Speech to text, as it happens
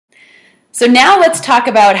So now let's talk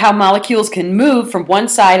about how molecules can move from one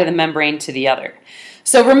side of the membrane to the other.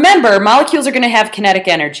 So remember, molecules are going to have kinetic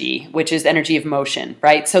energy, which is energy of motion,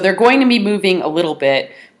 right? So they're going to be moving a little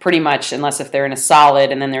bit, pretty much, unless if they're in a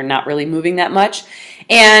solid and then they're not really moving that much.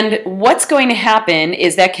 And what's going to happen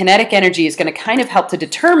is that kinetic energy is going to kind of help to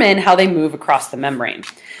determine how they move across the membrane.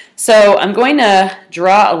 So I'm going to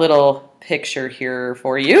draw a little picture here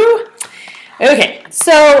for you. Okay,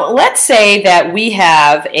 so let's say that we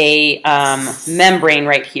have a membrane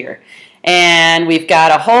right here. And we've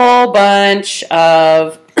got a whole bunch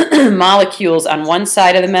of molecules on one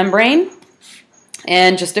side of the membrane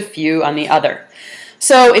and just a few on the other.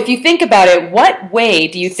 So if you think about it, what way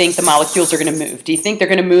do you think the molecules are going to move? Do you think they're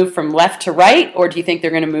going to move from left to right, or do you think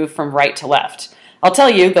they're going to move from right to left? I'll tell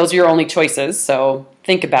you, those are your only choices, so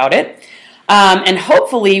think about it. And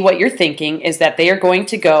hopefully what you're thinking is that they are going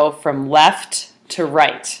to go from left to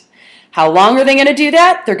right. How long are they going to do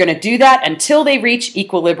that? They're going to do that until they reach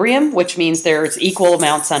equilibrium, which means there's equal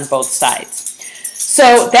amounts on both sides.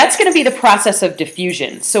 So that's going to be the process of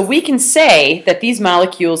diffusion. So we can say that these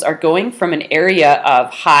molecules are going from an area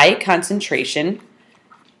of high concentration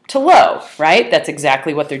to low, right? That's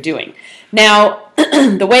exactly what they're doing. Now,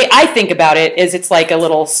 the way I think about it is it's like a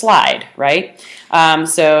little slide, right?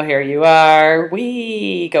 So here you are,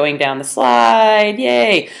 going down the slide,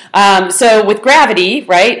 yay. So with gravity,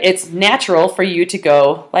 right, it's natural for you to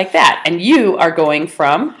go like that. And you are going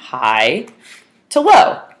from high to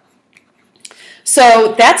low.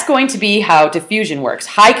 So that's going to be how diffusion works,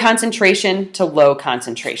 high concentration to low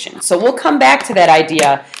concentration. So we'll come back to that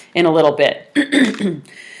idea in a little bit.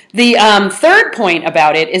 The third point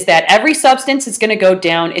about it is that every substance is going to go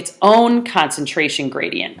down its own concentration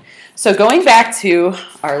gradient. So going back to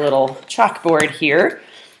our little chalkboard here,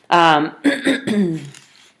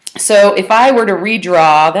 so if I were to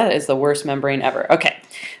redraw, that is the worst membrane ever. Okay,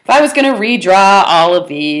 if I was going to redraw all of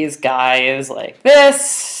these guys like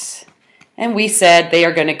this, and we said they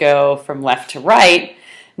are going to go from left to right.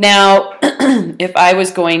 Now, if I was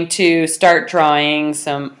going to start drawing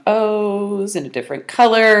some O's in a different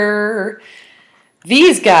color,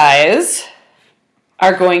 these guys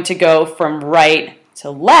are going to go from right to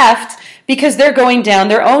left because they're going down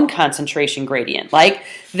their own concentration gradient. Like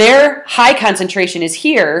their high concentration is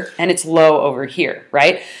here and it's low over here,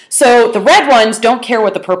 right? So the red ones don't care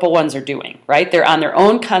what the purple ones are doing, right? They're on their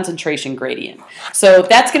own concentration gradient. So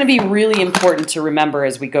that's going to be really important to remember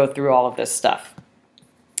as we go through all of this stuff.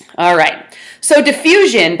 All right, so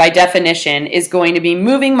diffusion, by definition, is going to be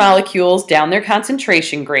moving molecules down their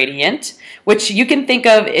concentration gradient, which you can think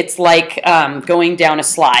of, it's like going down a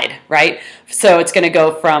slide, right? So it's going to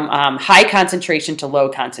go from high concentration to low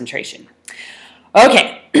concentration.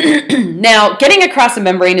 Okay, now getting across a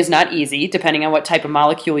membrane is not easy, depending on what type of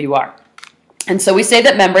molecule you are. And so we say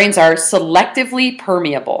that membranes are selectively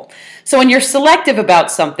permeable. So when you're selective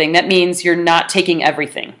about something, that means you're not taking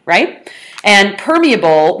everything, right? And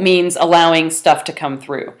permeable means allowing stuff to come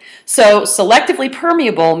through. So selectively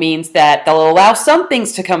permeable means that they'll allow some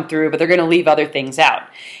things to come through, but they're going to leave other things out.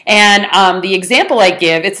 And the example I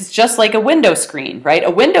give, it's just like a window screen, right? A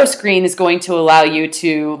window screen is going to allow you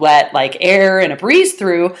to let like air and a breeze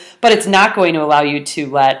through, but it's not going to allow you to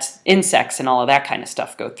let insects and all of that kind of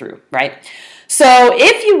stuff go through, right? So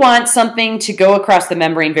if you want something to go across the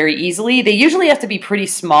membrane very easily, they usually have to be pretty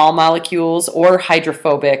small molecules or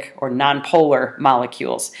hydrophobic or nonpolar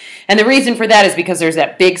molecules. And the reason for that is because there's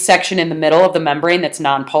that big section in the middle of the membrane that's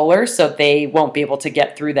nonpolar, so they won't be able to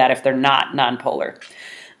get through that if they're not nonpolar.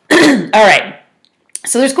 All right,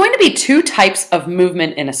 so there's going to be two types of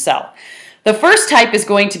movement in a cell. The first type is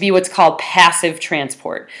going to be what's called passive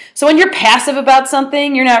transport. So when you're passive about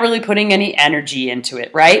something, you're not really putting any energy into it,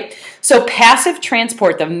 right? So passive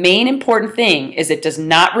transport, the main important thing is it does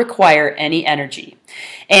not require any energy.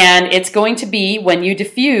 And it's going to be when you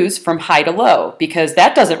diffuse from high to low, because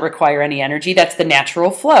that doesn't require any energy. That's the natural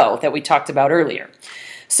flow that we talked about earlier.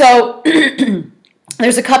 So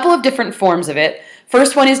there's a couple of different forms of it.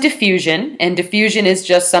 First one is diffusion, and diffusion is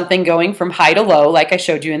just something going from high to low, like I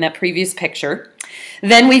showed you in that previous picture.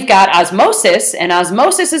 Then we've got osmosis, and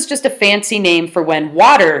osmosis is just a fancy name for when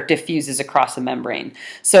water diffuses across a membrane.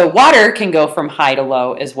 So water can go from high to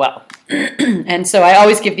low as well. And so I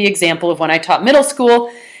always give the example of when I taught middle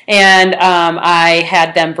school, and I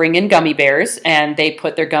had them bring in gummy bears, and they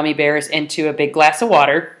put their gummy bears into a big glass of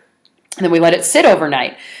water. And then we let it sit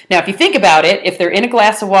overnight. Now, if you think about it, if they're in a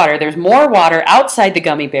glass of water, there's more water outside the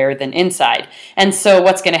gummy bear than inside. And so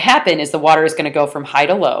what's going to happen is the water is going to go from high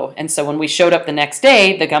to low. And so when we showed up the next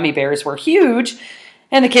day, the gummy bears were huge,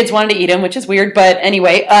 and the kids wanted to eat them, which is weird. But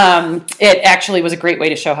anyway, it actually was a great way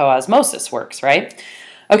to show how osmosis works, right?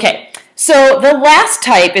 Okay, So the last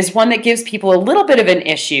type is one that gives people a little bit of an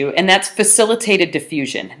issue, and that's facilitated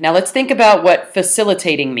diffusion. Now let's think about what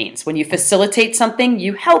facilitating means. When you facilitate something,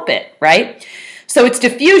 you help it, right? So it's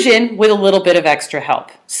diffusion with a little bit of extra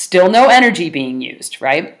help. Still no energy being used,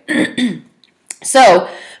 right? So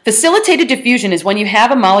facilitated diffusion is when you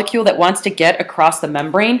have a molecule that wants to get across the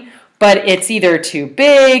membrane, but it's either too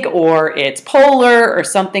big or it's polar or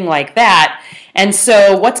something like that. And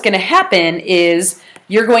so what's going to happen is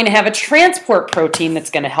you're going to have a transport protein that's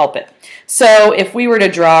going to help it. So if we were to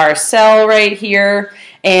draw our cell right here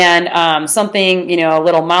and something, a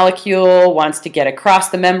little molecule wants to get across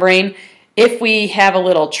the membrane, if we have a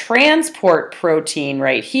little transport protein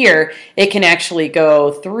right here, it can actually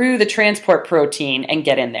go through the transport protein and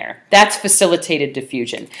get in there. That's facilitated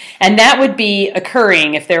diffusion. And that would be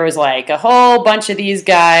occurring if there was like a whole bunch of these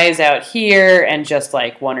guys out here and just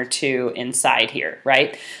like one or two inside here,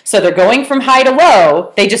 right? So they're going from high to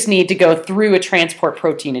low, they just need to go through a transport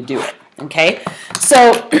protein to do it, okay?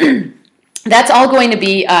 So that's all going to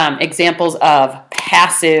be examples of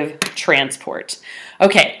passive transport.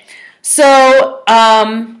 Okay. So,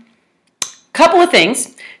 couple of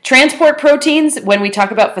things. Transport proteins, when we talk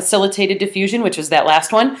about facilitated diffusion, which was that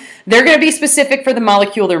last one, they're going to be specific for the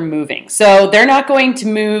molecule they're moving. So they're not going to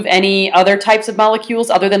move any other types of molecules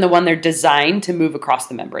other than the one they're designed to move across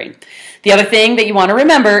the membrane. The other thing that you want to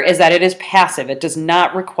remember is that it is passive. It does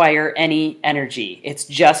not require any energy. It's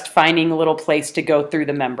just finding a little place to go through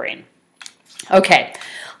the membrane. Okay,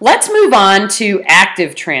 let's move on to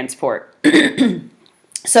active transport.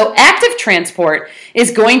 So active transport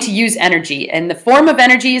is going to use energy, and the form of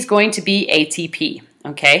energy is going to be ATP,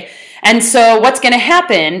 okay? And so what's going to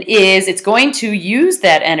happen is it's going to use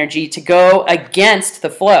that energy to go against the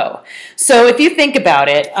flow. So if you think about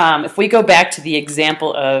it, if we go back to the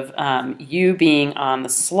example of you being on the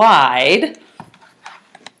slide,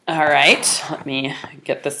 all right, let me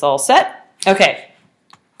get this all set. Okay,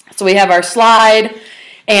 so we have our slide,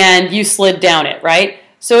 and you slid down it, right?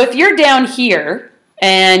 So if you're down here,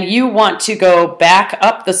 and you want to go back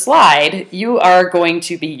up the slide, you are going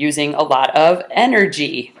to be using a lot of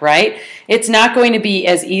energy, right? It's not going to be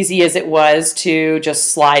as easy as it was to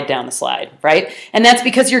just slide down the slide, right? And that's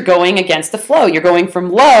because you're going against the flow. You're going from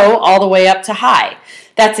low all the way up to high.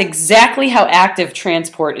 That's exactly how active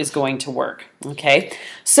transport is going to work, okay?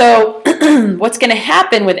 So what's going to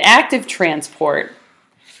happen with active transport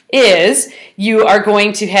is you are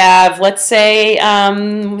going to have, let's say,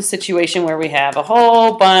 a situation where we have a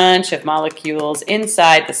whole bunch of molecules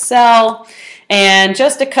inside the cell and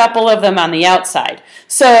just a couple of them on the outside.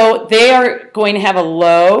 So they are going to have a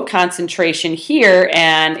low concentration here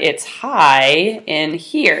and it's high in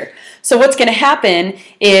here. So what's going to happen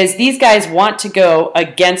is these guys want to go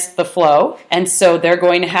against the flow, and so they're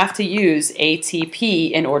going to have to use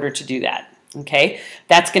ATP in order to do that. Okay,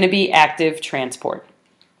 that's going to be active transport.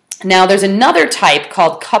 Now there's another type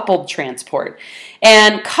called coupled transport,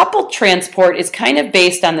 and coupled transport is kind of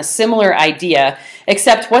based on the similar idea,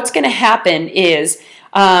 except what's going to happen is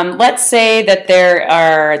let's say that there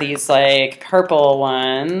are these like purple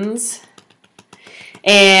ones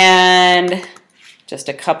and just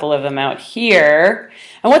a couple of them out here,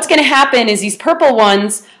 and what's going to happen is these purple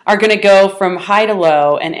ones are going to go from high to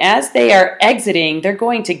low, and as they are exiting they're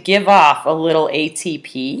going to give off a little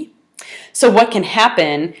ATP. So what can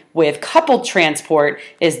happen with coupled transport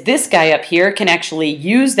is this guy up here can actually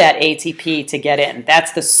use that ATP to get in.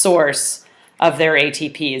 That's the source of their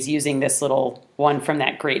ATP, is using this little one from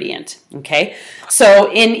that gradient, okay?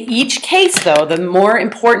 So in each case, though, the more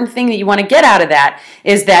important thing that you want to get out of that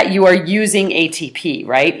is that you are using ATP,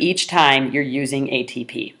 right? Each time you're using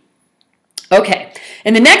ATP. Okay,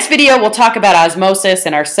 in the next video, we'll talk about osmosis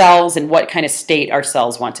and our cells and what kind of state our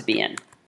cells want to be in.